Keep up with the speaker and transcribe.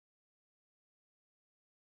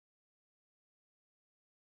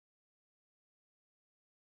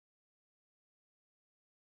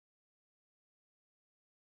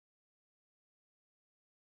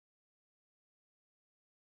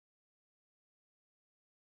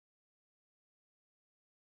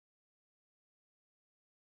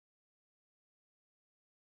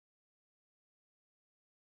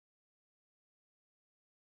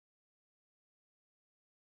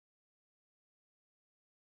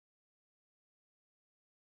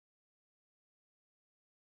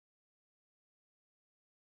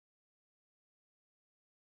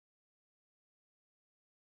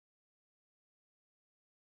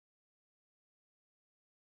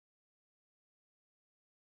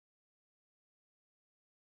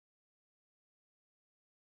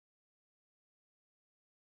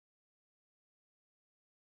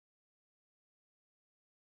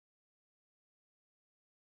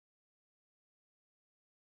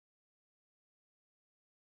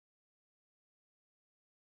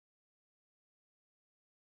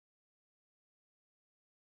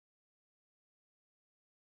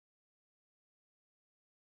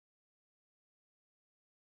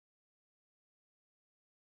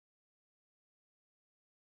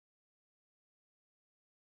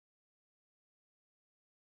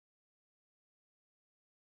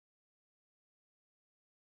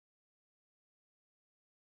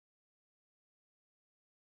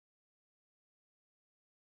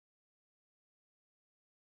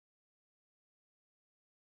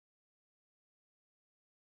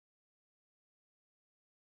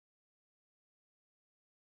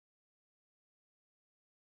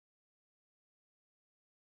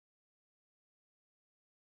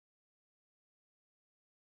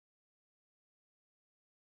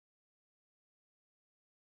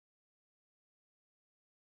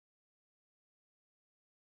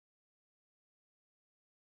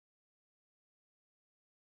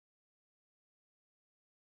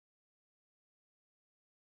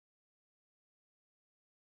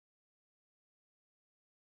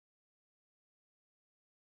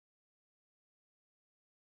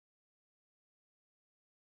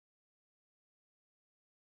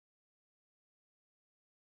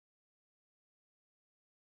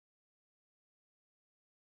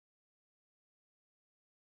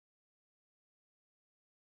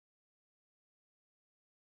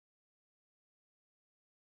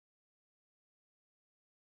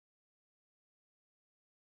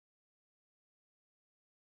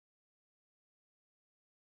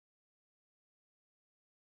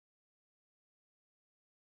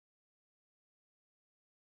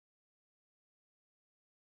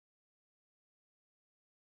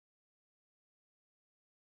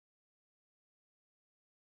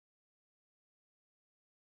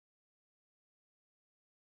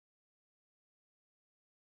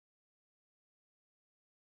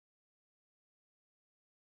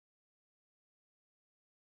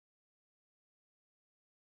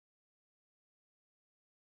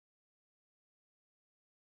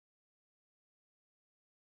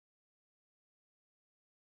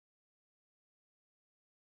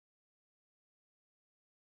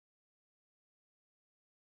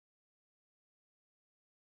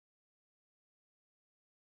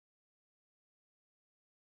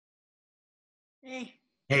Hey.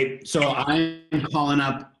 Hey, so I'm calling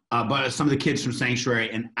up some of the kids from Sanctuary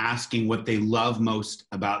and asking what they love most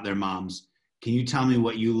about their moms. Can you tell me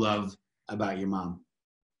what you love about your mom?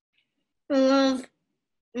 I love,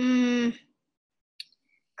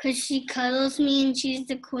 cause she cuddles me and she's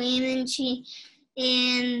the queen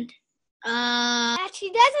and that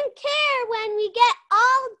she doesn't care when we get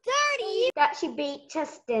all dirty. That she baked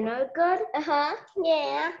us dinner good.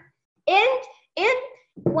 Yeah. And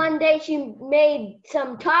one day she made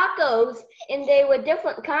some tacos and they were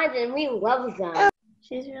different kinds and we love them.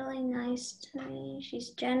 She's really nice to me. She's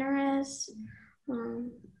generous.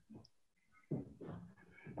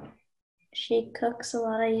 She cooks a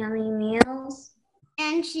lot of yummy meals.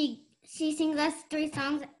 And she sings us 3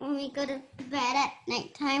 songs when we go to bed at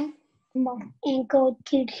nighttime. And go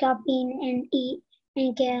to shopping and eat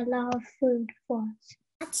and get a lot of food for us.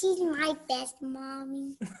 She's my best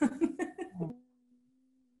mommy.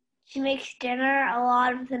 She makes dinner a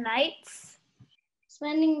lot of the nights.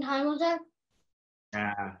 Spending time with her.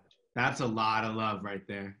 Yeah, that's a lot of love right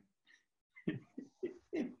there.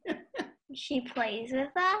 She plays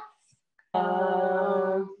with us.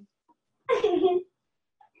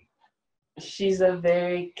 She's a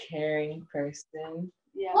very caring person.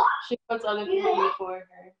 Yeah, she puts other people before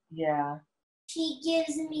her. Yeah. She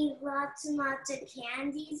gives me lots and lots of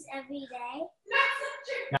candies every day.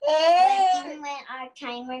 And when our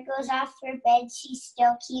timer goes off for bed, she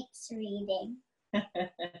still keeps reading.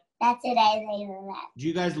 That's what I love that. Do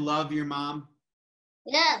you guys love your mom?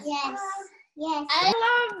 Yes. Yes. Yes. I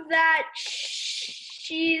love that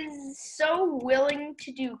she's so willing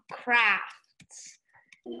to do crafts.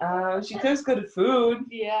 She cooks good food.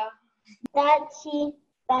 Yeah. That she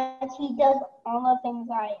does all the things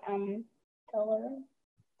I tell her.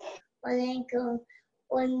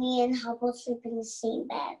 When me and Hubble sleep in the same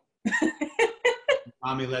bed.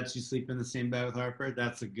 Mommy lets you sleep in the same bed with Harper?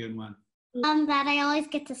 That's a good one. That I always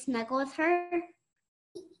get to snuggle with her.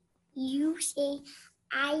 You say,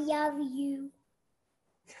 I love you.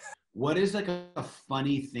 What is like a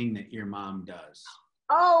funny thing that your mom does?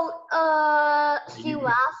 She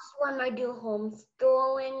laughs when I do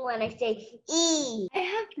homeschooling when I say E. I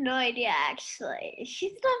have no idea, actually.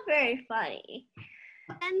 She's not very funny.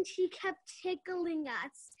 And she kept tickling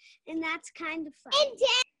us, and that's kind of funny.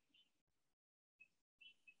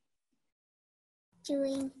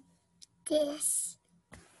 Doing this.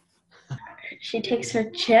 She takes her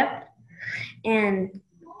chip and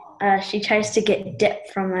she tries to get dip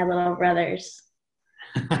from my little brothers.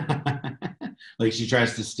 Like she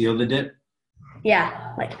tries to steal the dip?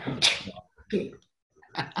 Yeah, like it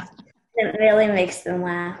really makes them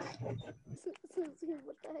laugh.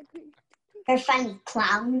 Her funny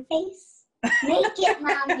clown face. Make it,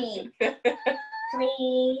 Mommy.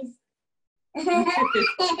 Please.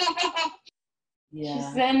 Yeah.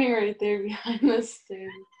 She's standing right there behind the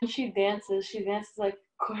stairs. She dances like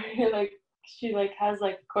she has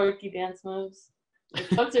quirky dance moves.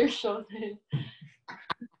 Like what's her shoulder?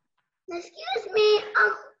 Excuse me,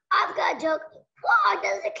 I've got a joke. Why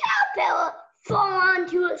does a caterpillar fall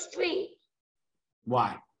onto a street?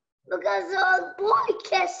 Why? Because a boy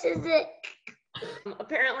kisses it.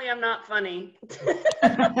 Apparently I'm not funny.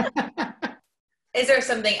 Is there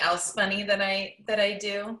something else funny that I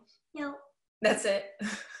do? No. That's it.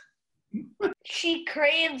 She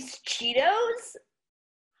craves Cheetos?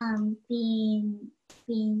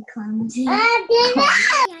 Being clumsy. I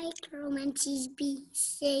like her when she's being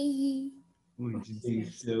silly. When she's being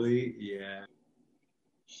silly? Yeah.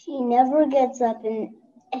 She never gets up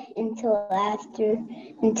until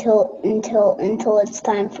it's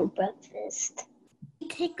time for breakfast. She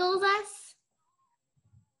tickles us.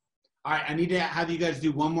 All right, I need to have you guys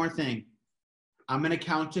do one more thing. I'm going to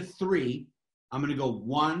count to 3. I'm going to go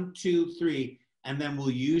 1, 2, 3, and then will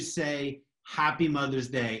you say Happy Mother's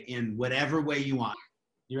Day in whatever way you want.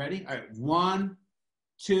 You ready? All right, 1,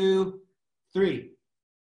 2, 3.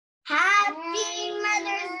 Happy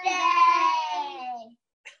Mother's Day!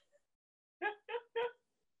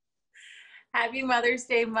 Happy Mother's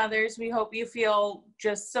Day, mothers. We hope you feel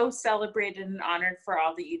just so celebrated and honored for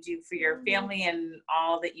all that you do for your family and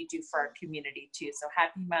all that you do for our community too. So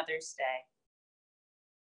happy Mother's Day.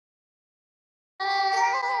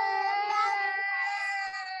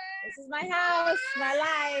 This is my house, my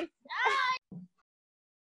life.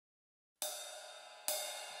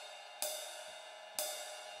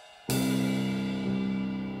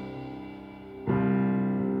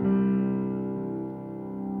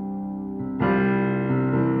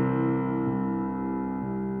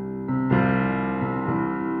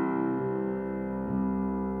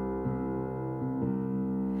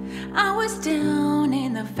 I was down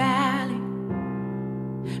in the valley,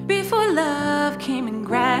 before love came and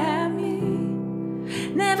grabbed me.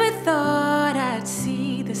 Never thought I'd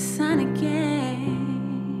see the sun again.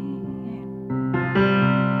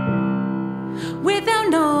 Without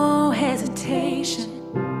no hesitation,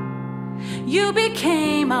 you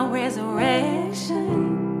became our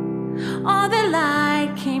resurrection. All the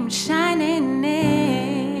light came shining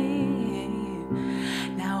in.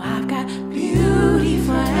 Now I've got beauty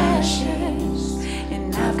for ashes,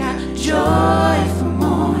 and I've got joy for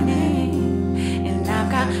mourning, and I've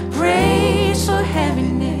got praise for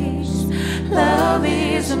heaviness. Love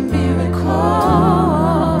is a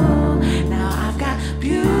miracle. Now I've got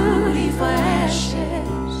beauty for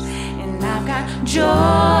ashes, and I've got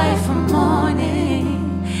joy for mourning,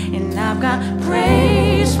 and I've got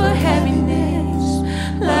praise for heaviness.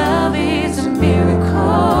 Love is a miracle.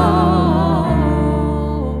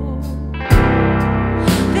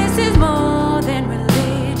 This is more than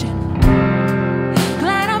religion.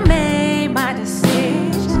 Glad I made my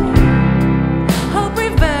decision. Hope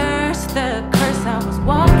reversed the curse I was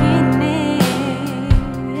walking in.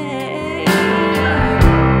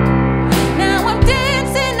 Now I'm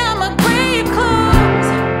dancing on my grave clothes.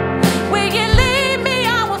 Where you lead me, I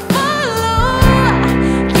will follow.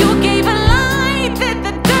 You gave a light that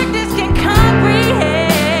the darkness can comprehend.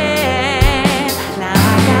 Now I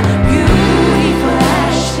got beauty for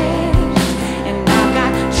ashes, and I've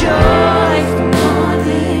got joy for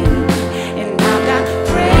mourning, and I've got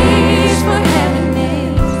praise for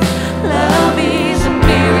heaviness. Love is a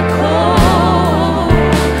miracle.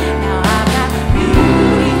 Now I've got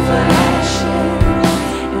beauty for ashes,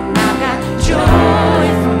 and I've got joy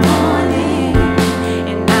for mourning,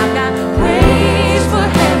 and I've got praise for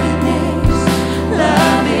heaviness.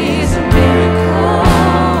 Love is a miracle.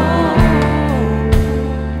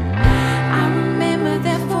 I remember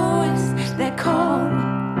that voice that called me.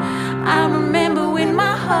 I remember when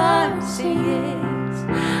my heart said yes.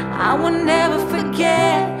 I will never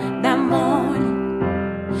forget that morning.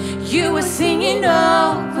 You were singing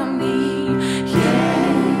over me.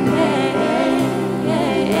 Yeah, yeah,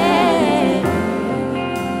 yeah.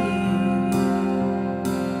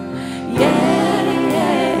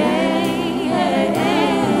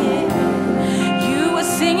 You were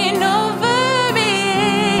singing over me.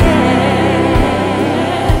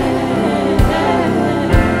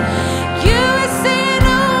 You were singing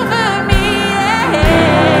over me.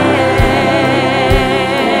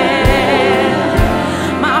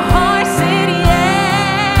 My heart said yes.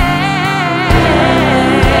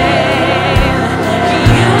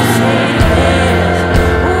 You said yes.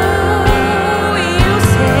 Ooh, you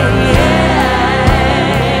said yes.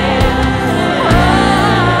 Oh,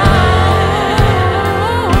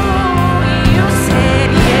 you said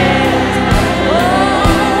yes. Oh, you said yes. Oh,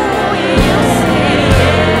 you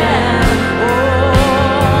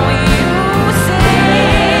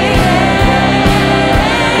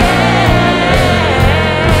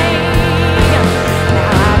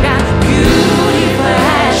Now I've got beauty for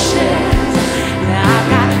ashes, and I've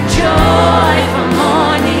got joy for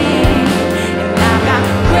mourning, and I've got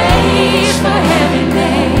praise for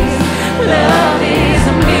heaviness. Love is a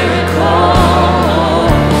miracle.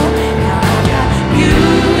 Now I've got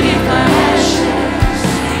beauty for ashes,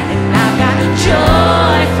 and I've got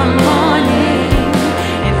joy for mourning,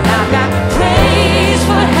 and I've got praise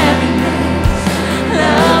for heaviness.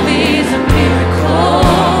 Love is a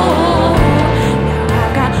miracle. Now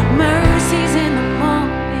I've got mercies in the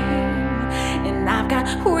morning, and I've got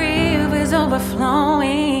rivers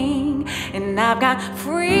overflowing, and I've got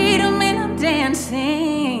freedom and I'm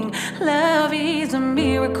dancing. Love is a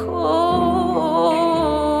miracle.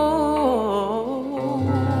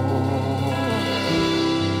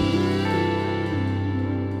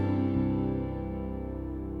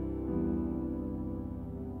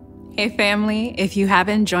 Hey family, if you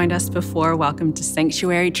haven't joined us before, welcome to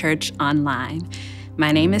Sanctuary Church Online.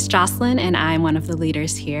 My name is Jocelyn and I'm one of the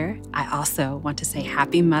leaders here. I also want to say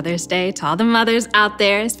Happy Mother's Day to all the mothers out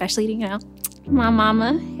there, especially, my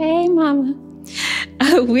mama. Hey mama.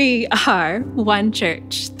 We are one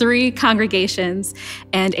church, 3 congregations,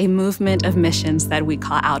 and a movement of missions that we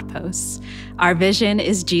call Outposts. Our vision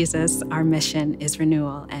is Jesus, our mission is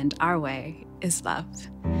renewal, and our way is love.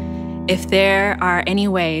 If there are any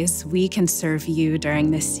ways we can serve you during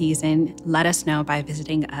this season, let us know by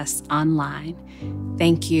visiting us online.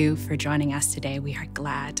 Thank you for joining us today. We are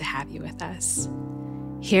glad to have you with us.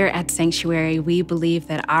 Here at Sanctuary, we believe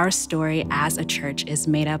that our story as a church is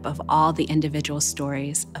made up of all the individual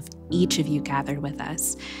stories of each of you gathered with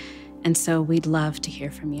us. And so we'd love to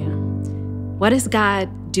hear from you. What is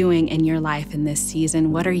God doing in your life in this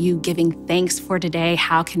season? What are you giving thanks for today?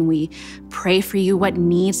 How can we pray for you? What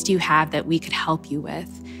needs do you have that we could help you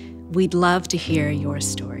with? We'd love to hear your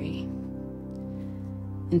story.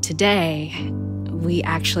 And today, we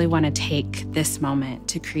actually want to take this moment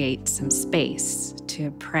to create some space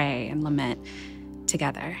to pray and lament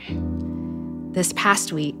together. This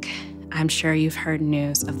past week, I'm sure you've heard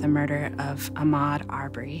news of the murder of Ahmaud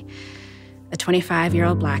Arbery, a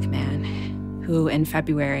 25-year-old Black man who in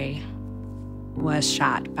February was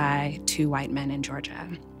shot by 2 white men in Georgia.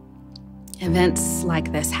 Events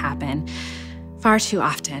like this happen far too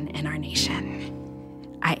often in our nation.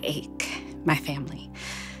 I ache, my family.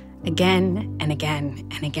 Again and again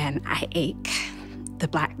and again, I ache. The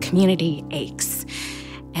Black community aches.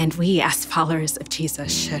 And we as followers of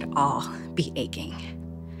Jesus should all be aching.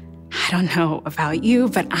 I don't know about you,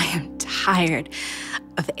 but I am tired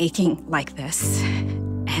of aching like this.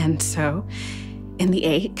 And so in the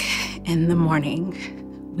ache, in the mourning,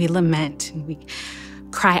 we lament and we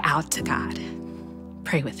cry out to God.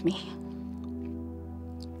 Pray with me.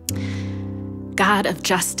 God of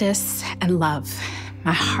justice and love,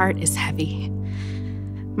 my heart is heavy.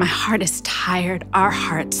 My heart is tired. Our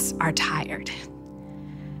hearts are tired.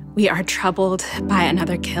 We are troubled by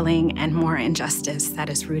another killing and more injustice that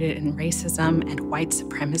is rooted in racism and white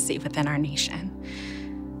supremacy within our nation.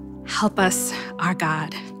 Help us, our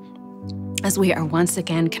God, as we are once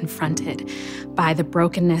again confronted by the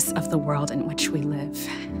brokenness of the world in which we live.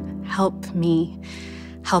 Help me,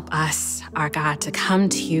 help us, our God, to come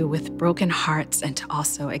to you with broken hearts and to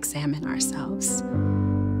also examine ourselves.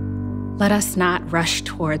 Let us not rush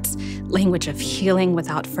towards language of healing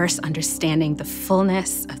without first understanding the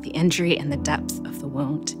fullness of the injury and the depth of the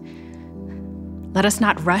wound. Let us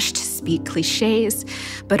not rush to speak cliches,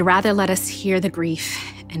 but rather let us hear the grief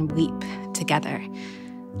and weep together.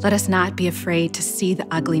 Let us not be afraid to see the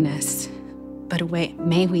ugliness, but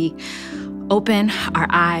may we open our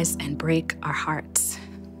eyes and break our hearts.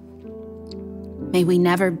 May we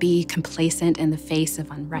never be complacent in the face of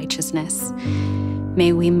unrighteousness.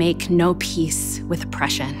 May we make no peace with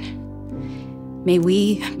oppression. May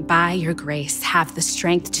we, by your grace, have the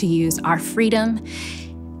strength to use our freedom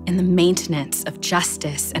in the maintenance of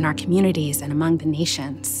justice in our communities and among the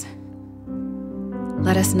nations.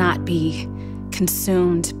 Let us not be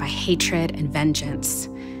consumed by hatred and vengeance,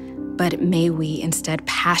 but may we instead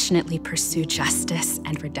passionately pursue justice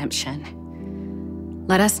and redemption.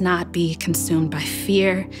 Let us not be consumed by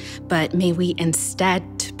fear, but may we instead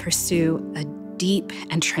pursue a deep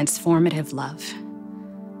and transformative love.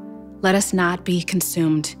 Let us not be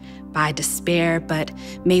consumed by despair, but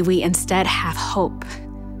may we instead have hope,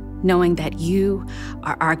 knowing that you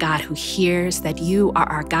are our God who hears, that you are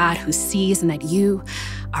our God who sees, and that you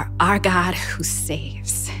are our God who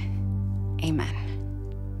saves. Amen.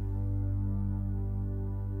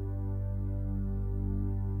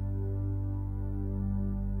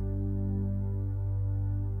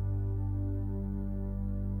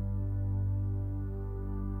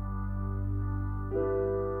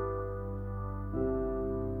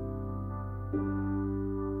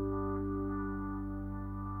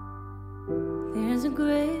 There's a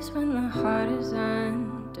grace when the heart is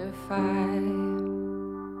under fire.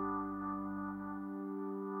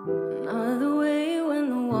 Another way when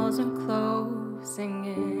the walls are closing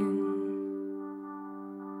in.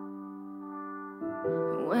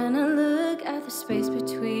 When I look at the space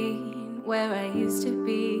between where I used to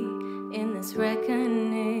be in this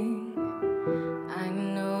reckoning, I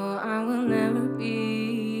know I will never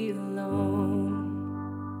be alone.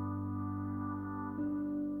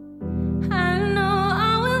 I know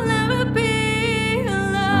I will never be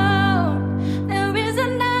alone. There is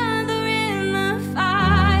another in the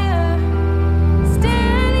fire,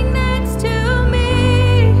 standing next to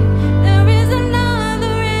me. There is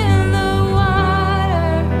another in the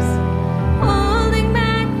waters, holding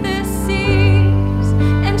back the seas.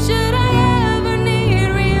 And should I ever need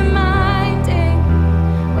reminding,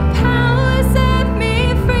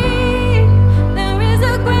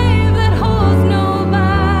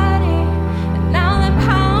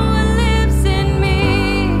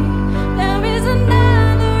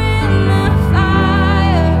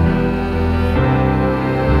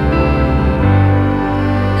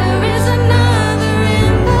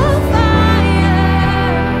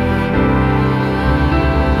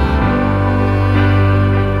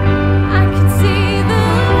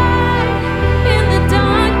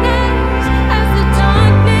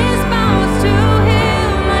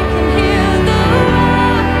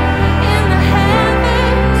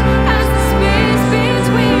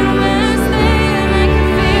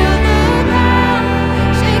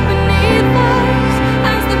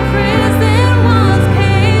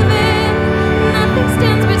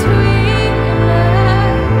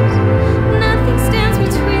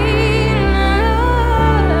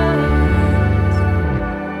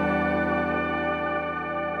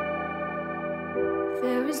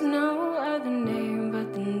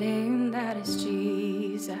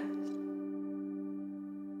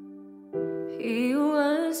 He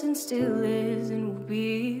was and still is and will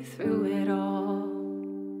be through it all.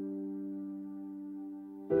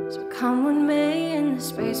 So come what may in the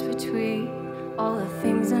space between all the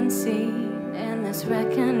things unseen and this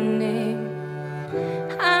reckoning,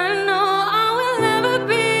 I know I will never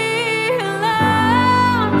be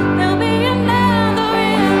alone. There'll be another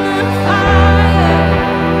in the fire,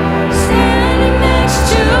 standing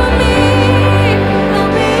next to me.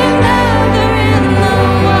 There'll be another in the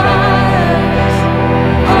waters,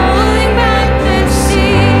 holding back the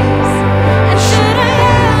seas. And should I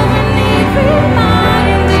ever need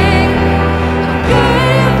reminding how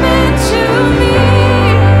good you've been to me,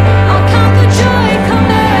 I'll count the joy come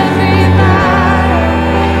every battle,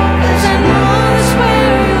 'cause I know that's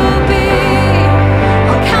where you'll be.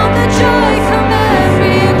 I'll count the joy come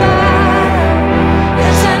every battle,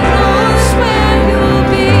 'cause I know that's where you'll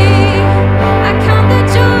be. I count the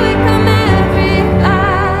joy come every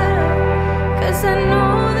battle, 'cause I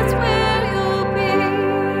know that's where you'll be.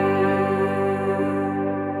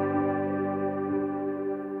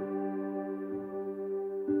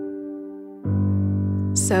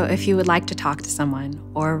 So if you would like to talk to someone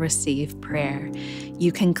or receive prayer,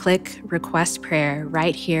 you can click Request Prayer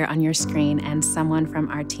right here on your screen, and someone from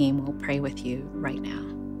our team will pray with you right now.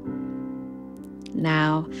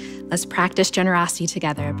 Now, let's practice generosity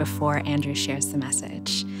together before Andrew shares the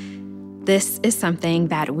message. This is something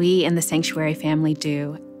that we in the Sanctuary family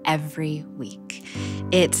do every week.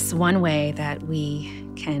 It's one way that we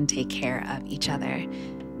can take care of each other.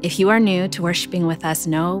 If you are new to worshiping with us,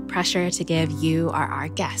 no pressure to give. You are our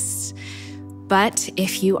guests. But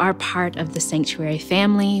if you are part of the Sanctuary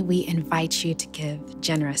family, we invite you to give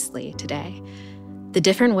generously today. The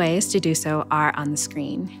different ways to do so are on the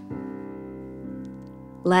screen.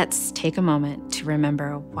 Let's take a moment to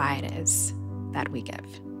remember why it is that we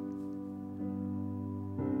give.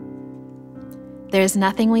 There is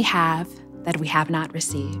nothing we have that we have not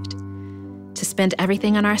received. To spend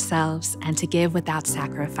everything on ourselves and to give without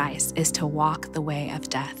sacrifice is to walk the way of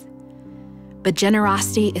death. But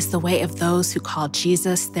generosity is the way of those who call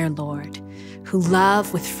Jesus their Lord, who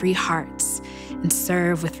love with free hearts and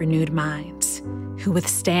serve with renewed minds, who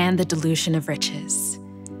withstand the delusion of riches.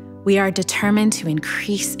 We are determined to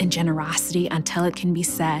increase in generosity until it can be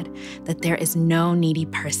said that there is no needy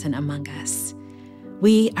person among us.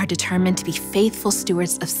 We are determined to be faithful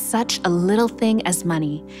stewards of such a little thing as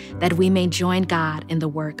money, that we may join God in the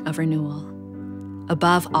work of renewal.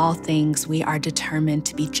 Above all things, we are determined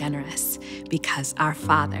to be generous because our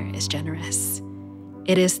Father is generous.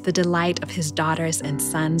 It is the delight of his daughters and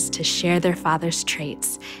sons to share their Father's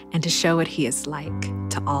traits and to show what he is like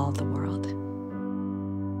to all the world.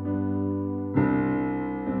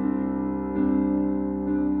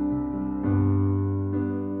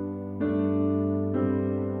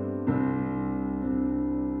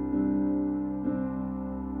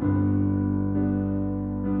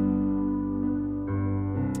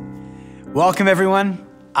 Welcome, everyone.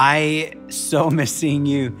 I so miss seeing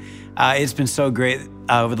you. It's been so great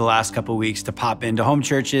over the last couple of weeks to pop into home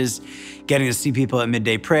churches, getting to see people at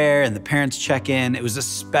midday prayer and the parents check-in. It was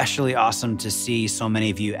especially awesome to see so many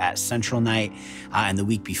of you at Central Night and the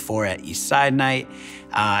week before at East Side Night.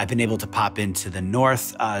 I've been able to pop into the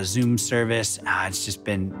North Zoom service. It's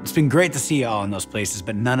been great to see you all in those places,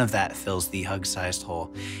 but none of that fills the hug-sized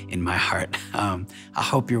hole in my heart. I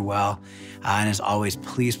hope you're well. And as always,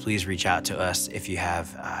 please reach out to us if you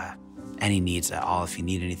have any needs at all, if you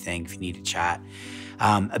need anything, if you need to chat.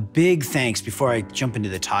 A big thanks, before I jump into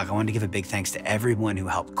the talk, I wanted to give a big thanks to everyone who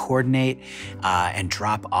helped coordinate and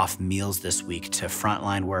drop off meals this week to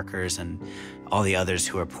frontline workers and all the others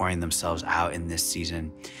who are pouring themselves out in this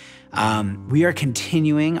season. We are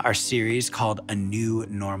continuing our series called A New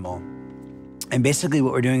Normal. And basically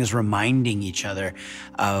what we're doing is reminding each other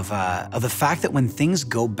of the fact that when things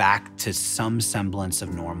go back to some semblance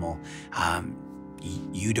of normal,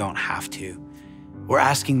 you don't have to. We're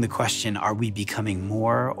asking the question, are we becoming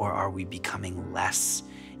more or are we becoming less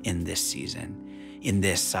in this season, in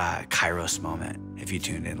this Kairos moment, if you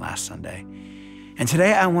tuned in last Sunday? And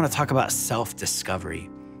today I want to talk about self-discovery.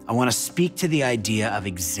 I want to speak to the idea of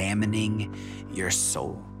examining your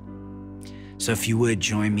soul. So if you would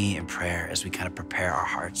join me in prayer as we kind of prepare our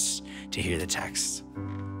hearts to hear the text.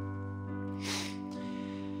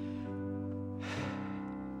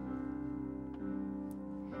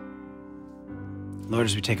 Lord,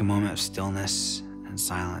 as we take a moment of stillness and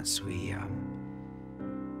silence, we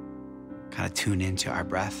kind of tune into our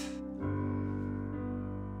breath.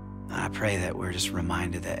 And I pray that we're just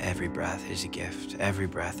reminded that every breath is a gift. Every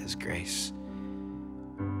breath is grace.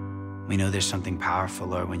 We know there's something powerful,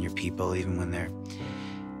 Lord, when your people, even when they're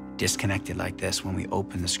disconnected like this when we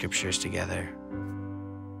open the scriptures together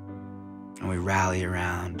and we rally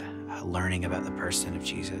around learning about the person of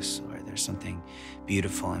Jesus. Lord, there's something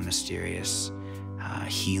beautiful and mysterious,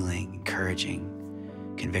 healing,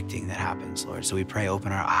 encouraging, convicting that happens, Lord. So we pray,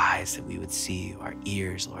 open our eyes that we would see you, our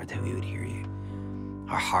ears, Lord, that we would hear you,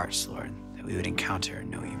 our hearts, Lord, that we would encounter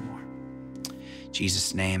and know you more. In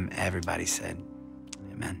Jesus' name, everybody said,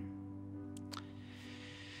 amen.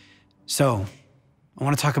 So I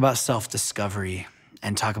want to talk about self-discovery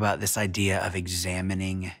and talk about this idea of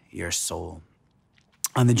examining your soul.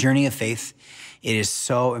 On the journey of faith, it is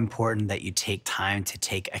so important that you take time to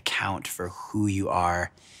take account for who you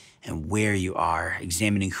are and where you are,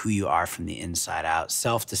 examining who you are from the inside out.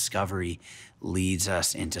 Self-discovery leads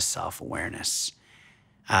us into self-awareness.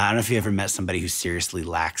 I don't know if you ever met somebody who seriously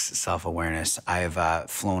lacks self-awareness. I've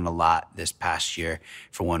flown a lot this past year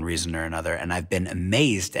for one reason or another, and I've been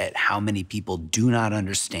amazed at how many people do not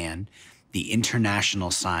understand the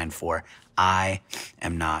international sign for I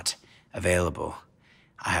am not available.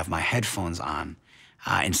 I have my headphones on,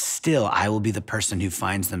 and still I will be the person who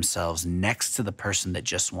finds themselves next to the person that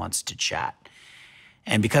just wants to chat.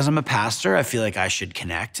 And because I'm a pastor, I feel like I should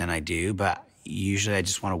connect, and I do, but usually I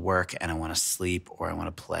just want to work and I want to sleep, or I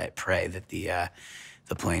want to pray that the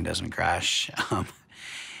plane doesn't crash.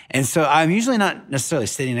 And so I'm usually not necessarily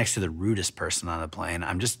sitting next to the rudest person on the plane.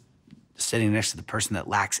 I'm just sitting next to the person that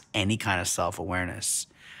lacks any kind of self-awareness.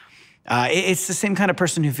 It's the same kind of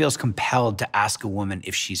person who feels compelled to ask a woman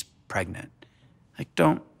if she's pregnant. Like,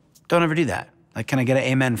 don't ever do that. Like, can I get an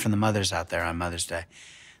amen from the mothers out there on Mother's Day?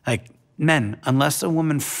 Like, men, unless a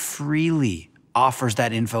woman freely offers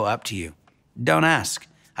that info up to you, don't ask.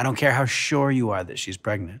 I don't care how sure you are that she's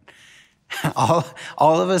pregnant. All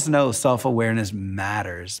of us know self-awareness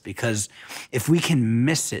matters, because if we can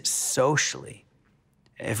miss it socially,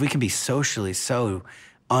 if we can be socially so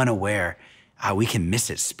unaware, we can miss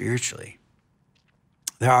it spiritually.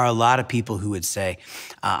 There are a lot of people who would say,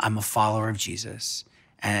 I'm a follower of Jesus.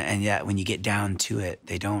 And yet when you get down to it,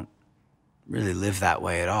 they don't really live that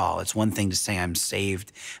way at all. It's one thing to say I'm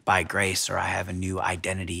saved by grace, or I have a new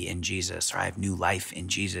identity in Jesus, or I have new life in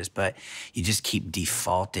Jesus, but you just keep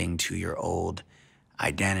defaulting to your old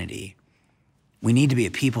identity. We need to be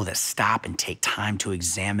a people that stop and take time to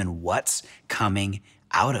examine what's coming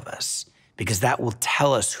out of us, because that will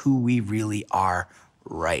tell us who we really are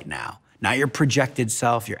right now. Not your projected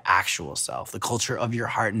self, your actual self, the culture of your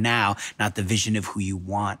heart now, not the vision of who you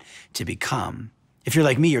want to become. If you're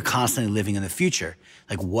like me, you're constantly living in the future.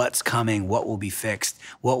 Like, what's coming, what will be fixed,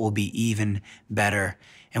 what will be even better.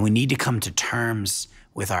 And we need to come to terms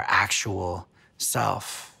with our actual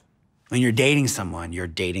self. When you're dating someone, you're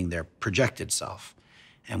dating their projected self.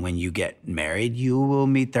 And when you get married, you will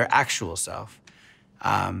meet their actual self.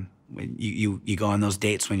 You go on those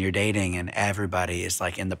dates when you're dating, and everybody is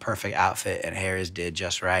like in the perfect outfit and hair is did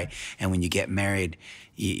just right. And when you get married,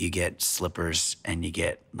 you get slippers and you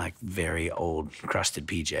get like very old crusted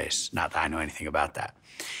PJs. Not that I know anything about that.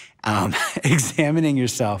 Examining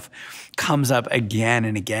yourself comes up again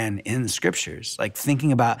and again in the scriptures. Like,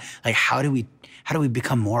 thinking about like how do we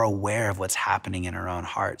become more aware of what's happening in our own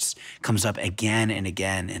hearts comes up again and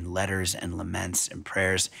again in letters and laments and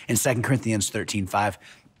prayers. In 2 Corinthians 13:5,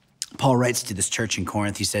 Paul writes to this church in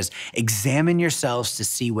Corinth, he says, examine yourselves to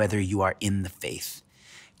see whether you are in the faith.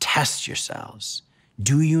 Test yourselves.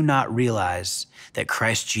 Do you not realize that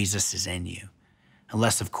Christ Jesus is in you?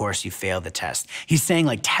 Unless, of course, you fail the test. He's saying,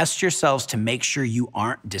 like, test yourselves to make sure you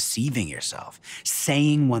aren't deceiving yourself,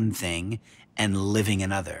 saying one thing and living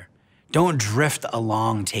another. Don't drift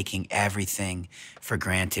along taking everything for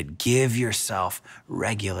granted. Give yourself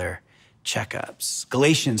regular checkups.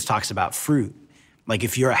 Galatians talks about fruit. Like,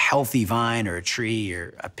 if you're a healthy vine or a tree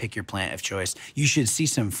or a pick your plant of choice, you should see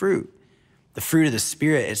some fruit. The fruit of the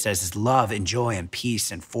Spirit, it says, is love and joy and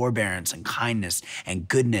peace and forbearance and kindness and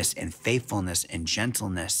goodness and faithfulness and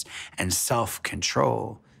gentleness and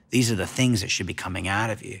self-control. These are the things that should be coming out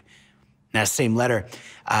of you. In that same letter,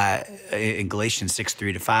 in Galatians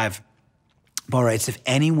 6:3-5, Paul writes, if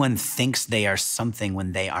anyone thinks they are something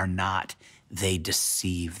when they are not, they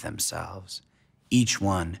deceive themselves. Each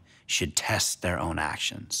one should test their own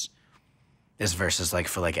actions. This verse is like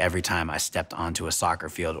for like every time I stepped onto a soccer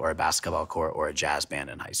field or a basketball court or a jazz band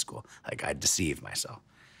in high school. Like, I deceived myself.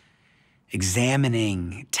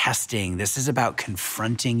 Examining, testing, this is about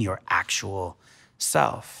confronting your actual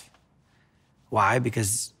self. Why?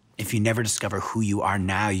 Because if you never discover who you are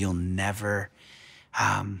now, you'll never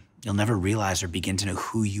realize or begin to know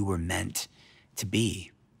who you were meant to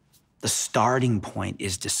be. The starting point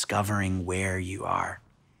is discovering where you are.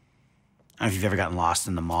 I don't know if you've ever gotten lost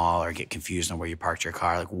in the mall or get confused on where you parked your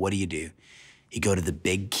car. Like, what do? You go to the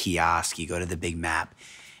big kiosk, you go to the big map,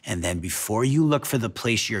 and then before you look for the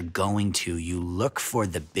place you're going to, you look for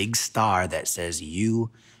the big star that says, you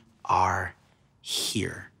are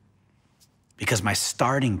here. Because my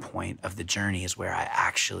starting point of the journey is where I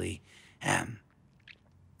actually am.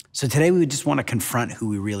 So today we just want to confront who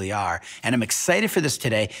we really are. And I'm excited for this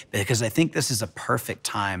today because I think this is a perfect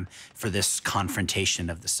time for this confrontation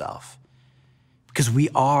of the self. Because we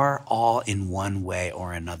are all in one way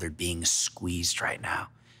or another being squeezed right now.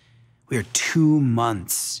 We are 2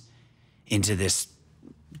 months into this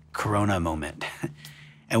Corona moment.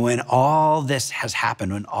 And when all this has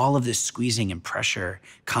happened, when all of this squeezing and pressure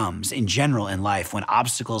comes in general in life, when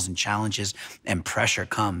obstacles and challenges and pressure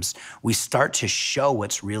comes, we start to show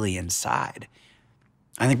what's really inside.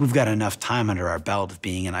 I think we've got enough time under our belt of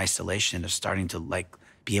being in isolation, of starting to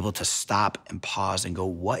be able to stop and pause and go,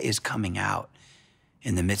 what is coming out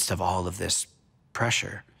in the midst of all of this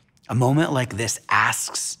pressure? A moment like this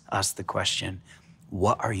asks us the question,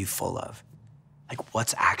 what are you full of? Like,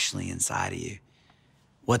 what's actually inside of you?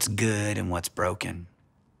 What's good and what's broken?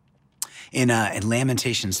 In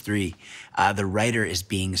Lamentations 3, the writer is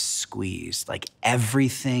being squeezed. Like,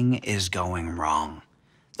 everything is going wrong.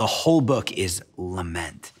 The whole book is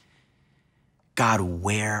lament. God,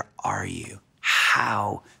 where are you?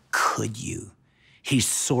 How could you? He's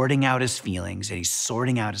sorting out his feelings and he's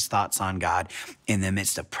sorting out his thoughts on God in the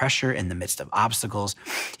midst of pressure, in the midst of obstacles.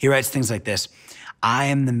 He writes things like this: I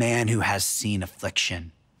am the man who has seen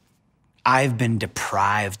affliction. I've been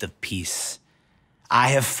deprived of peace. I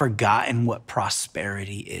have forgotten what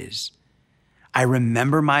prosperity is. I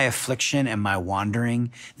remember my affliction and my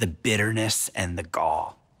wandering, the bitterness and the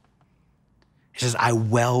gall. He says, I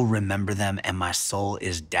well remember them and my soul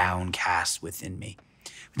is downcast within me.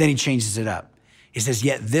 But then he changes it up. He says,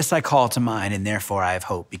 yet this I call to mind, and therefore I have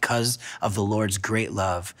hope. Because of the Lord's great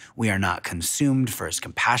love, we are not consumed, for his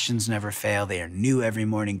compassions never fail. They are new every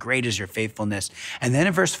morning. Great is your faithfulness. And then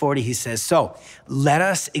in verse 40, he says, so let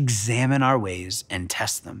us examine our ways and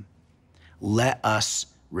test them. Let us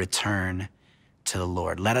return to the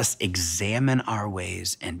Lord. Let us examine our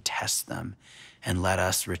ways and test them, and let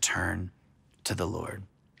us return to the Lord.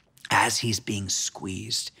 As he's being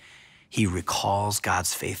squeezed, he recalls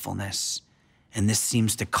God's faithfulness. And this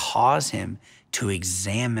seems to cause him to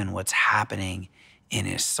examine what's happening in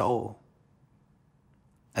his soul.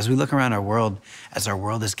 As we look around our world, as our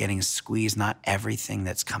world is getting squeezed, not everything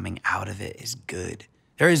that's coming out of it is good.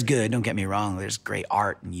 There is good, don't get me wrong. There's great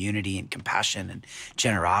art and unity and compassion and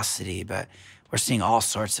generosity, but we're seeing all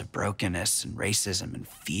sorts of brokenness and racism and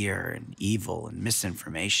fear and evil and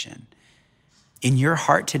misinformation. In your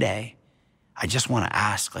heart today, I just want to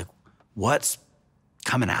ask, what's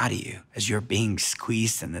coming out of you as you're being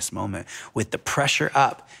squeezed in this moment with the pressure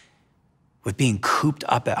up, with being cooped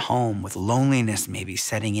up at home, with loneliness maybe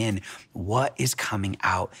setting in? What is coming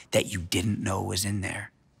out that you didn't know was in there?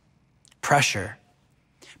 Pressure.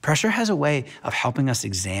 Pressure has a way of helping us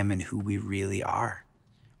examine who we really are.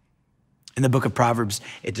 In the book of Proverbs,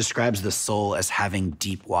 it describes the soul as having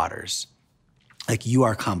deep waters. Like, you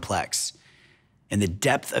are complex. In the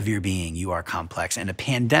depth of your being, you are complex. And a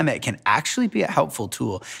pandemic can actually be a helpful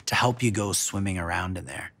tool to help you go swimming around in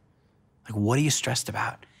there. Like, what are you stressed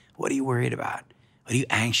about? What are you worried about? What are you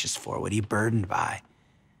anxious for? What are you burdened by?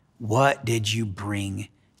 What did you bring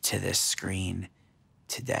to this screen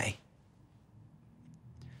today?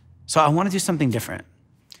 So I want to do something different.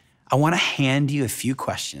 I want to hand you a few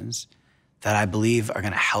questions that I believe are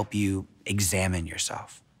going to help you examine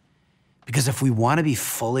yourself. Because if we want to be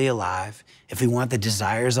fully alive, if we want the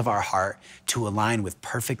desires of our heart to align with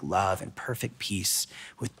perfect love and perfect peace,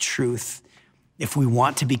 with truth, if we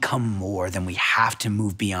want to become more, then we have to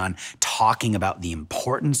move beyond talking about the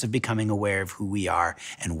importance of becoming aware of who we are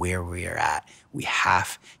and where we are at. We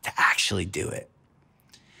have to actually do it.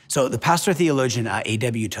 So the pastor theologian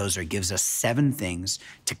A.W. Tozer gives us 7 things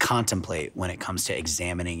to contemplate when it comes to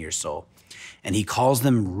examining your soul. And he calls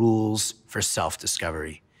them rules for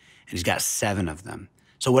self-discovery. And he's got 7 of them.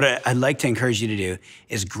 So what I'd like to encourage you to do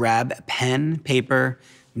is grab a pen, paper,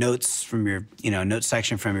 notes from your, notes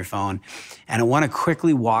section from your phone. And I want to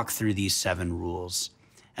quickly walk through these 7 rules.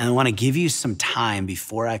 And I want to give you some time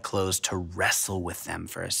before I close to wrestle with them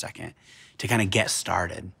for a second, to kind of get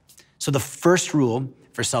started. So the first rule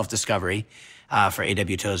for self-discovery for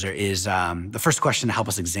A.W. Tozer is the first question to help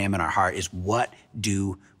us examine our heart is, what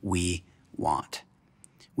do we want?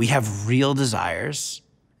 We have real desires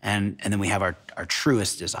And then we have our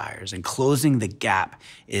truest desires. And closing the gap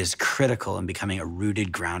is critical in becoming a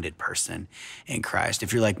rooted, grounded person in Christ.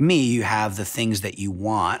 If you're like me, you have the things that you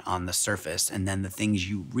want on the surface, and then the things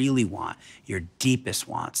you really want, your deepest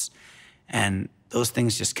wants. And those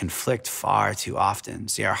things just conflict far too often.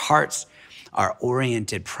 See, our hearts are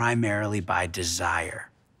oriented primarily by desire,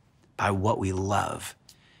 by what we love.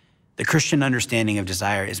 The Christian understanding of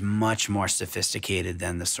desire is much more sophisticated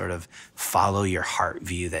than the sort of follow your heart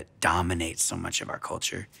view that dominates so much of our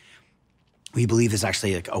culture. We believe there's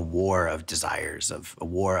actually like a war of desires, a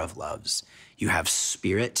war of loves. You have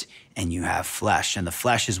spirit and you have flesh. And the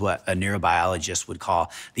flesh is what a neurobiologist would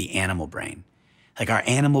call the animal brain. Like our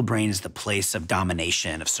animal brain is the place of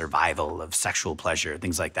domination, of survival, of sexual pleasure,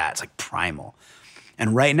 things like that. It's like primal.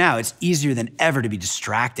 And right now, it's easier than ever to be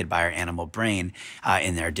distracted by our animal brain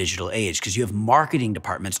in their digital age, because you have marketing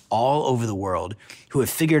departments all over the world who have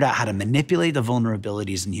figured out how to manipulate the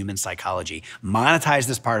vulnerabilities in human psychology, monetize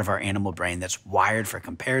this part of our animal brain that's wired for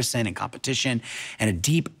comparison and competition, and a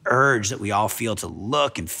deep urge that we all feel to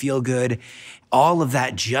look and feel good, all of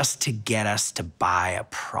that just to get us to buy a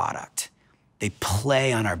product. They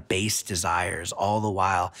play on our base desires, all the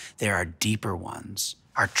while there are deeper ones,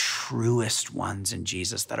 our truest ones in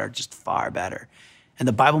Jesus that are just far better. And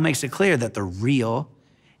the Bible makes it clear that the real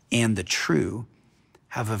and the true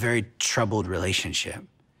have a very troubled relationship.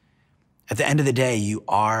 At the end of the day, you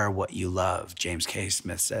are what you love, James K.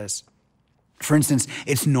 Smith says. For instance,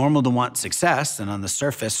 it's normal to want success, and on the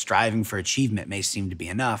surface, striving for achievement may seem to be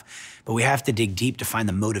enough, but we have to dig deep to find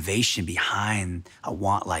the motivation behind a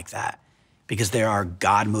want like that, because there are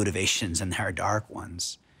God motivations and there are dark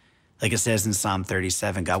ones. Like it says in Psalm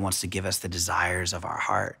 37, God wants to give us the desires of our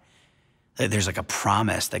heart. There's like a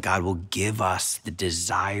promise that God will give us the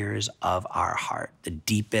desires of our heart, the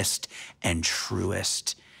deepest and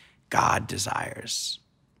truest God desires.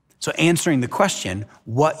 So answering the question,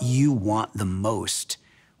 what you want the most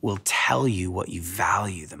will tell you what you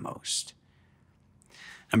value the most.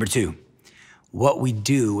 Number 2, what we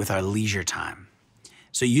do with our leisure time.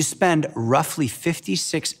 So you spend roughly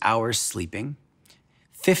 56 hours sleeping,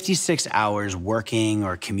 56 hours working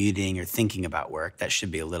or commuting or thinking about work. That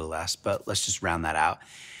should be a little less, but let's just round that out,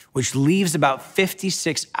 which leaves about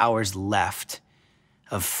 56 hours left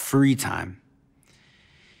of free time.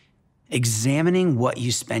 Examining what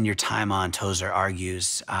you spend your time on, Tozer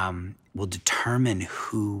argues, will determine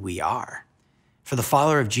who we are. For the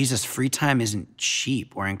follower of Jesus, free time isn't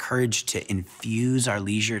cheap. We're encouraged to infuse our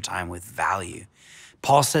leisure time with value.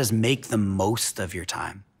 Paul says, make the most of your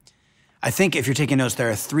time. I think if you're taking notes,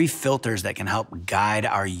 there are 3 filters that can help guide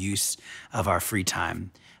our use of our free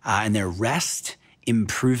time. And they're rest,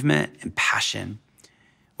 improvement, and passion.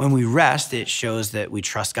 When we rest, it shows that we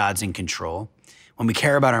trust God's in control. When we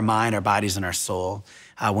care about our mind, our bodies, and our soul,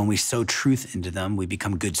 when we sow truth into them, we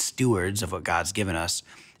become good stewards of what God's given us.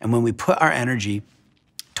 And when we put our energy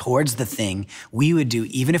towards the thing we would do,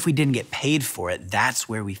 even if we didn't get paid for it, that's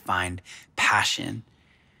where we find passion.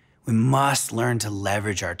 We must learn to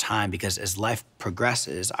leverage our time, because as life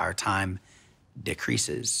progresses, our time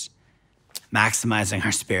decreases. Maximizing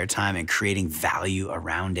our spare time and creating value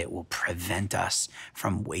around it will prevent us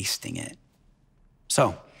from wasting it.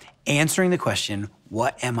 So, answering the question,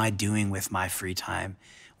 what am I doing with my free time,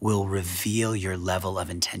 will reveal your level of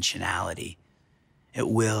intentionality. It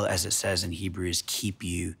will, as it says in Hebrews, keep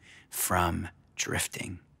you from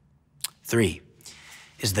drifting. 3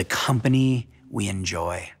 is the company we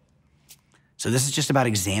enjoy. So this is just about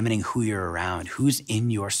examining who you're around, who's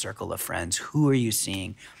in your circle of friends, who are you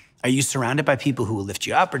seeing? Are you surrounded by people who will lift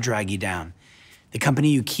you up or drag you down? The company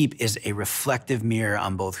you keep is a reflective mirror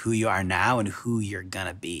on both who you are now and who you're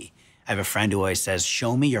gonna be. I have a friend who always says,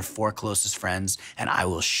 show me your 4 closest friends and I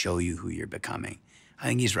will show you who you're becoming. I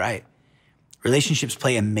think he's right. Relationships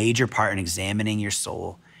play a major part in examining your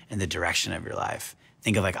soul and the direction of your life.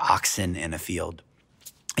 Think of like oxen in a field.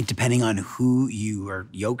 And depending on who you are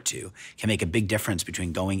yoked to can make a big difference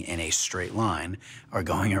between going in a straight line or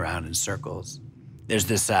going around in circles. There's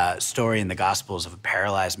this story in the Gospels of a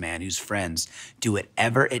paralyzed man whose friends do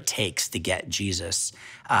whatever it takes to get Jesus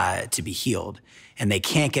to be healed. And they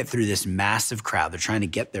can't get through this massive crowd. They're trying to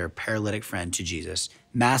get their paralytic friend to Jesus.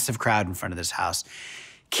 Massive crowd in front of this house.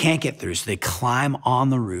 Can't get through, so they climb on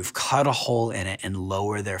the roof, cut a hole in it, and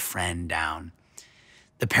lower their friend down.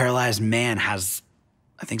 The paralyzed man has,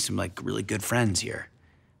 I think, some like really good friends here.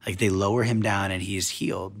 Like they lower him down and he's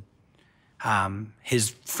healed.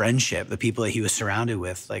 His friendship, the people that he was surrounded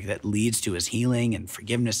with, like that leads to his healing and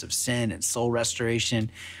forgiveness of sin and soul restoration.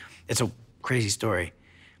 It's a crazy story.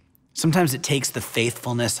 Sometimes it takes the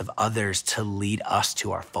faithfulness of others to lead us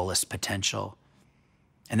to our fullest potential.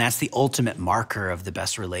 And that's the ultimate marker of the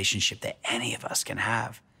best relationship that any of us can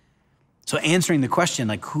have. So answering the question,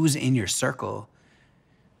 like, who's in your circle,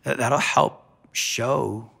 that'll help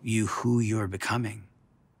show you who you're becoming.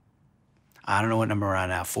 I don't know what number we're on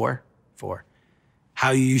now. 4? 4.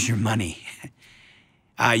 How you use your money.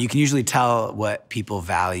 You can usually tell what people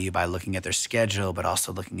value by looking at their schedule, but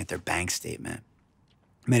also looking at their bank statement.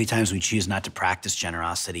 Many times we choose not to practice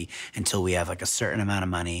generosity until we have like a certain amount of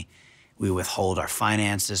money. We withhold our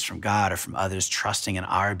finances from God or from others, trusting in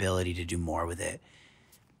our ability to do more with it.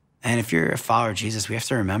 And if you're a follower of Jesus, we have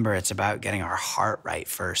to remember it's about getting our heart right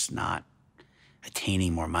first, not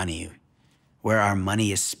attaining more money. Where our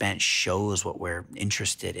money is spent shows what we're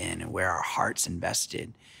interested in and where our heart's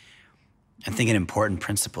invested. I think an important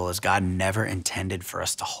principle is God never intended for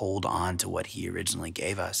us to hold on to what he originally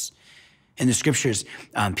gave us. In the scriptures,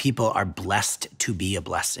 people are blessed to be a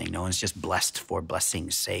blessing. No one's just blessed for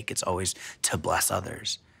blessing's sake. It's always to bless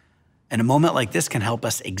others. And a moment like this can help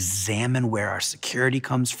us examine where our security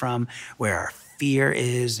comes from, where our fear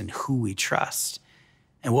is, and who we trust,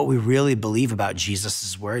 and what we really believe about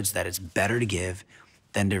Jesus' words, that it's better to give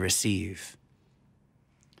than to receive.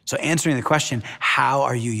 So answering the question, how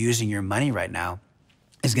are you using your money right now,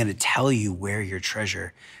 is going to tell you where your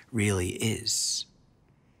treasure really is.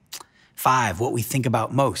 5, what we think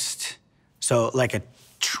about most. So like a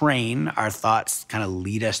train, our thoughts kind of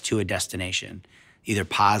lead us to a destination, either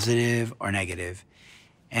positive or negative.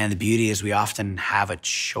 And the beauty is we often have a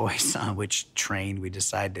choice on which train we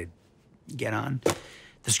decide to get on.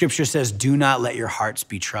 The scripture says, do not let your hearts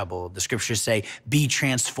be troubled. The scriptures say, be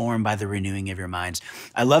transformed by the renewing of your minds.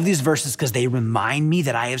 I love these verses because they remind me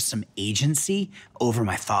that I have some agency over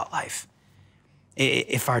my thought life.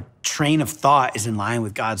 If our train of thought is in line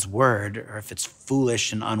with God's word, or if it's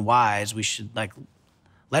foolish and unwise, we should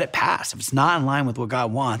let it pass. If it's not in line with what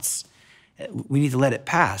God wants, we need to let it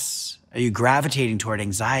pass. Are you gravitating toward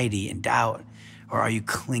anxiety and doubt, or are you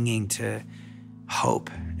clinging to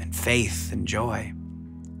hope and faith and joy?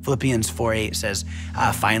 Philippians 4:8 says,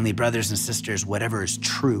 finally, brothers and sisters, whatever is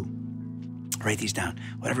true, write these down,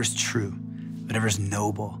 whatever is true, whatever is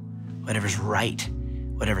noble, whatever is right,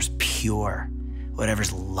 whatever is pure, whatever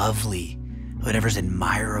is lovely, whatever is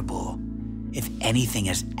admirable, if anything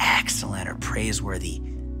is excellent or praiseworthy,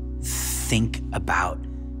 think about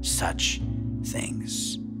such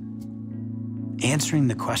things. Answering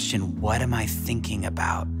the question, what am I thinking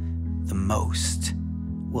about the most,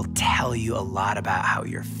 will tell you a lot about how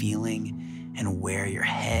you're feeling and where your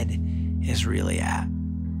head is really at.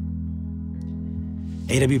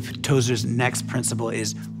 A.W. Tozer's next principle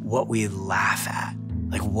is what we laugh at.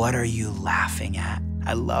 Like, what are you laughing at?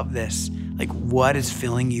 I love this. Like, what is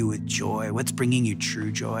filling you with joy? What's bringing you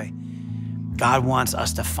true joy? God wants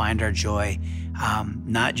us to find our joy,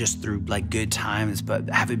 not just through like good times, but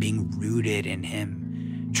have it being rooted in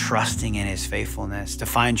him, trusting in his faithfulness. To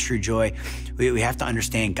find true joy, we have to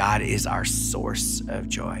understand God is our source of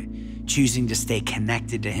joy, choosing to stay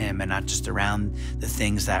connected to him and not just around the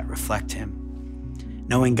things that reflect him.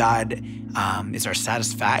 Knowing God is our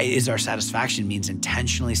satisfaction means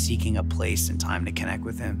intentionally seeking a place and time to connect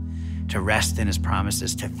with him, to rest in his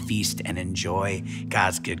promises, to feast and enjoy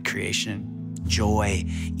God's good creation. Joy,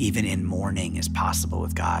 even in mourning, is possible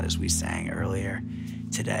with God, as we sang earlier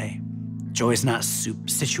today. Joy is not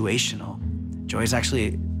situational. Joy is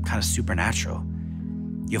actually kind of supernatural.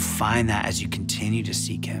 You'll find that as you continue to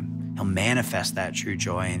seek him. He'll manifest that true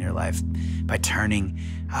joy in your life by turning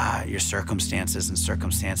your circumstances and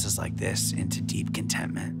circumstances like this into deep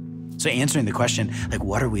contentment. So answering the question, like,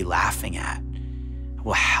 what are we laughing at,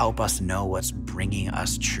 will help us know what's bringing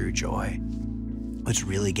us true joy, what's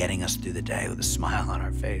really getting us through the day with a smile on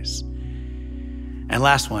our face. And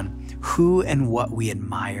last one, who and what we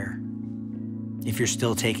admire. If you're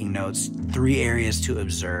still taking notes, 3 areas to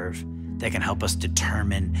observe that can help us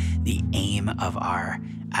determine the aim of our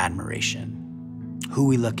admiration. Who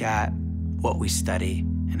we look at, what we study,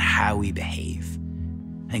 and how we behave.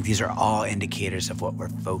 I think these are all indicators of what we're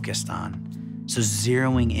focused on. So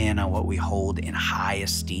zeroing in on what we hold in high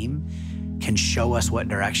esteem can show us what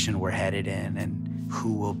direction we're headed in and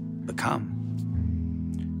who we'll become.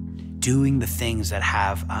 Doing the things that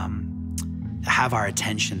have our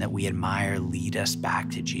attention, that we admire, lead us back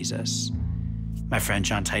to Jesus. My friend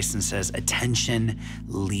John Tyson says, attention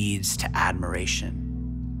leads to admiration.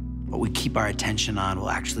 What we keep our attention on will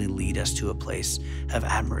actually lead us to a place of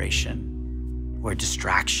admiration, where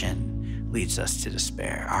distraction leads us to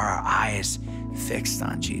despair. Are our eyes fixed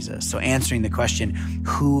on Jesus? So answering the question,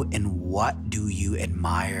 who and what do you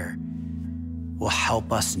admire, will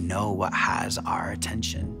help us know what has our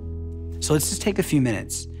attention. So let's just take a few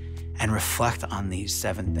minutes and reflect on these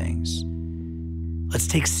 7 things. Let's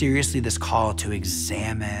take seriously this call to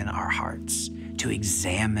examine our hearts, to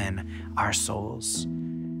examine our souls,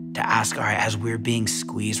 to ask, all right, as we're being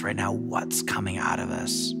squeezed right now, what's coming out of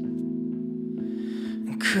us?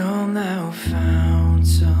 Come thou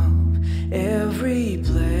fount of every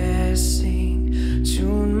blessing,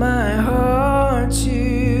 tune my heart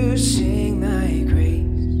to sing thy grace.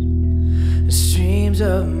 Streams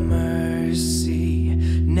of mercy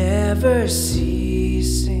never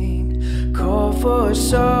ceasing, call for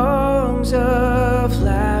songs of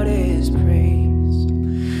loudest praise,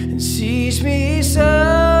 and teach me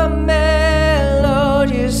some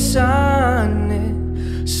melodious sonnet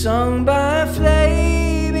sung by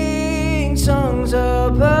flaming tongues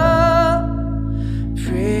above.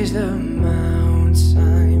 Praise the mount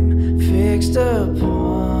I'm fixed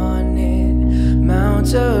upon it,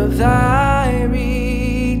 mount of thy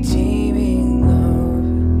redeeming love.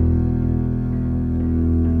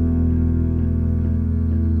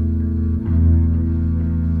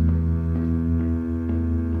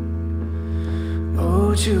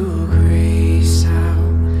 Oh, to grace, how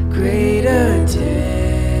great a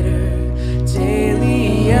debtor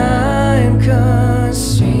daily I'm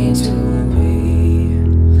constrained to be.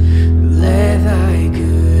 Let thy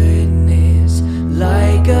goodness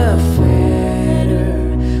like a fetter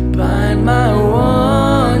bind my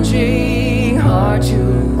wandering heart to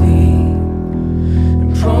thee.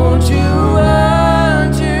 And prone to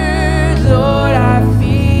wander, Lord, I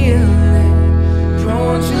feel it,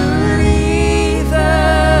 prone to leave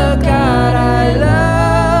the God I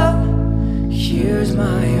love. Here's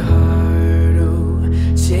my heart, oh,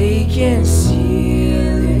 take and seal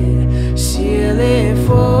it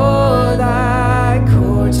for thy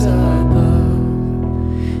courts above.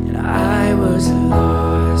 And I was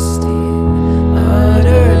lost in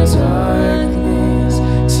utter darkness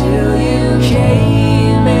till you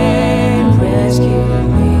came and rescued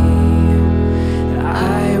me. And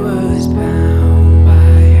I was bound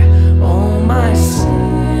by all my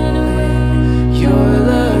sin when your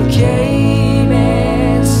love came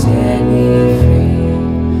and set me free.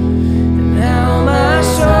 And now my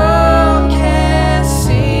soul can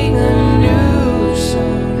sing a new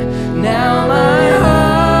song. Now my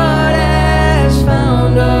heart has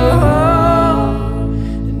found a home.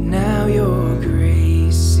 And now your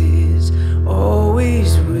grace is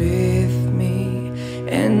always with me,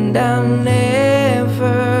 and I'll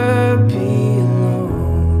never be alone.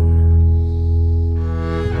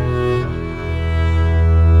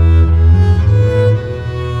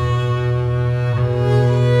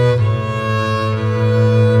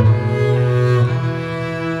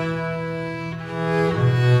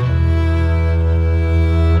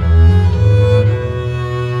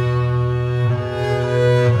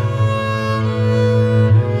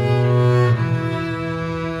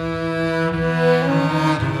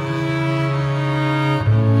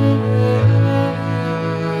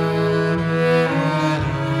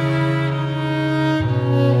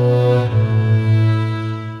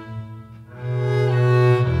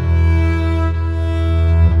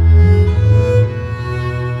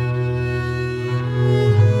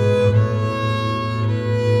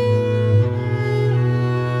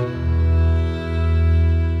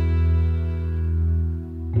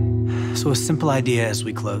 So a simple idea as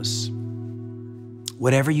we close.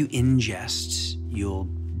 Whatever you ingest, you'll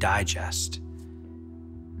digest.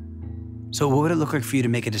 So what would it look like for you to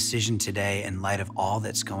make a decision today in light of all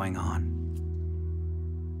that's going on?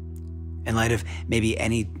 In light of maybe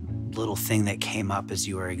any little thing that came up as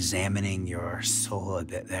you were examining your soul a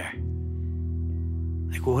bit there?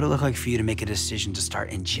 Like, what would it look like for you to make a decision to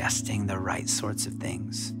start ingesting the right sorts of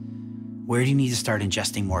things? Where do you need to start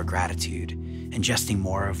ingesting more gratitude, ingesting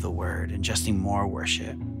more of the word, ingesting more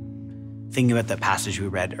worship? Thinking about the passage we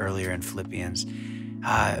read earlier in Philippians,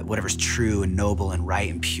 whatever's true and noble and right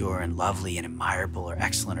and pure and lovely and admirable or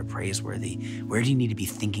excellent or praiseworthy, where do you need to be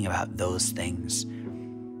thinking about those things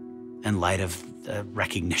in light of the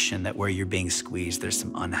recognition that where you're being squeezed, there's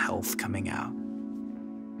some unhealth coming out?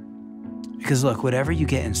 Because look, whatever you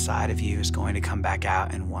get inside of you is going to come back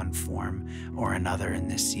out in one form or another in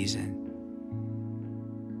this season.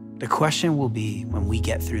 The question will be, when we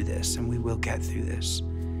get through this, and we will get through this,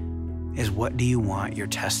 is what do you want your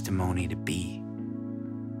testimony to be?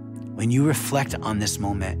 When you reflect on this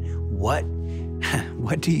moment, what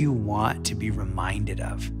do you want to be reminded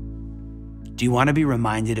of? Do you want to be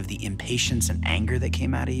reminded of the impatience and anger that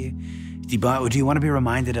came out of you? Do you want to be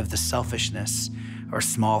reminded of the selfishness or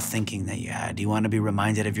small thinking that you had? Do you want to be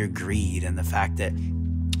reminded of your greed and the fact that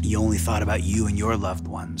you only thought about you and your loved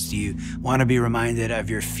ones? Do you want to be reminded of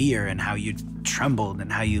your fear and how you'd trembled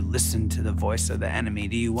and how you listened to the voice of the enemy?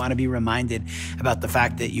 Do you want to be reminded about the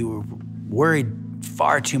fact that you were worried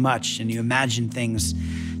far too much and you imagined things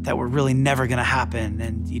that were really never going to happen,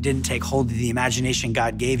 and you didn't take hold of the imagination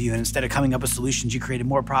God gave you, and instead of coming up with solutions, you created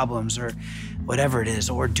more problems, or whatever it is?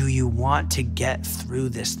 Or do you want to get through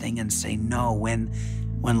this thing and say, no, when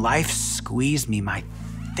life squeezed me, my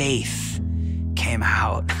faith came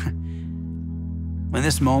out. When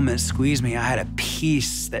this moment squeezed me, I had a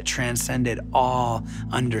peace that transcended all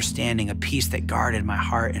understanding, a peace that guarded my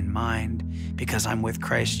heart and mind, because I'm with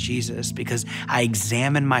Christ Jesus, because I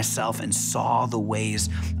examined myself and saw the ways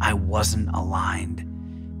I wasn't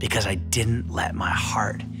aligned, because I didn't let my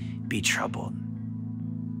heart be troubled.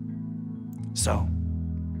 So,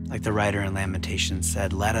 like the writer in Lamentations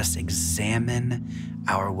said, let us examine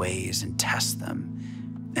our ways and test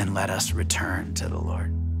them, and let us return to the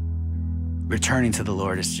Lord. Returning to the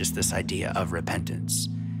Lord is just this idea of repentance.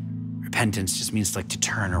 Repentance just means like to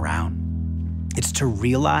turn around. It's to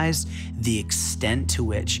realize the extent to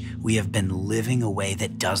which we have been living a way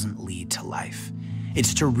that doesn't lead to life.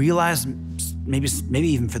 It's to realize, maybe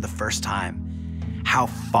even for the first time, how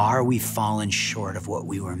far we've fallen short of what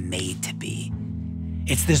we were made to be.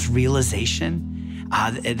 It's this realization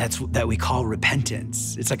that we call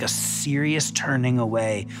repentance. It's like a serious turning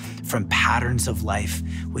away from patterns of life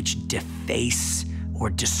which deface or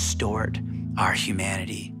distort our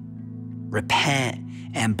humanity. Repent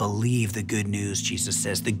and believe the good news, Jesus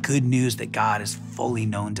says, the good news that God is fully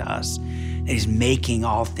known to us, that he's making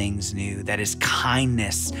all things new, that his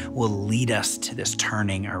kindness will lead us to this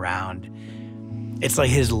turning around. It's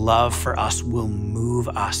like his love for us will move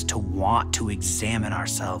us to want to examine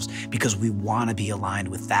ourselves, because we want to be aligned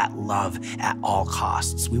with that love at all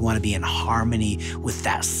costs. We want to be in harmony with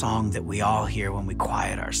that song that we all hear when we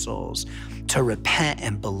quiet our souls. To repent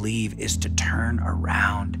and believe is to turn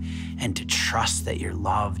around and to trust that you're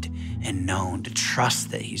loved and known, to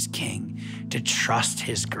trust that he's king, to trust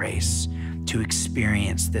his grace, to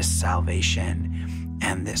experience this salvation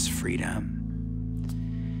and this freedom.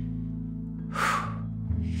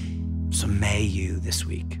 So may you this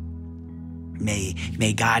week,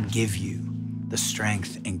 may God give you the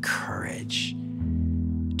strength and courage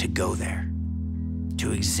to go there,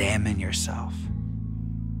 to examine yourself,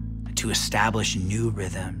 to establish new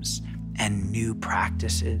rhythms and new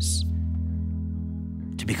practices,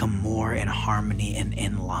 to become more in harmony and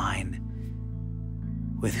in line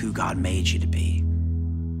with who God made you to be,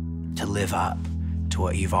 to live up to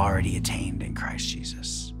what you've already attained in Christ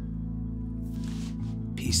Jesus.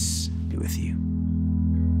 Peace be with you.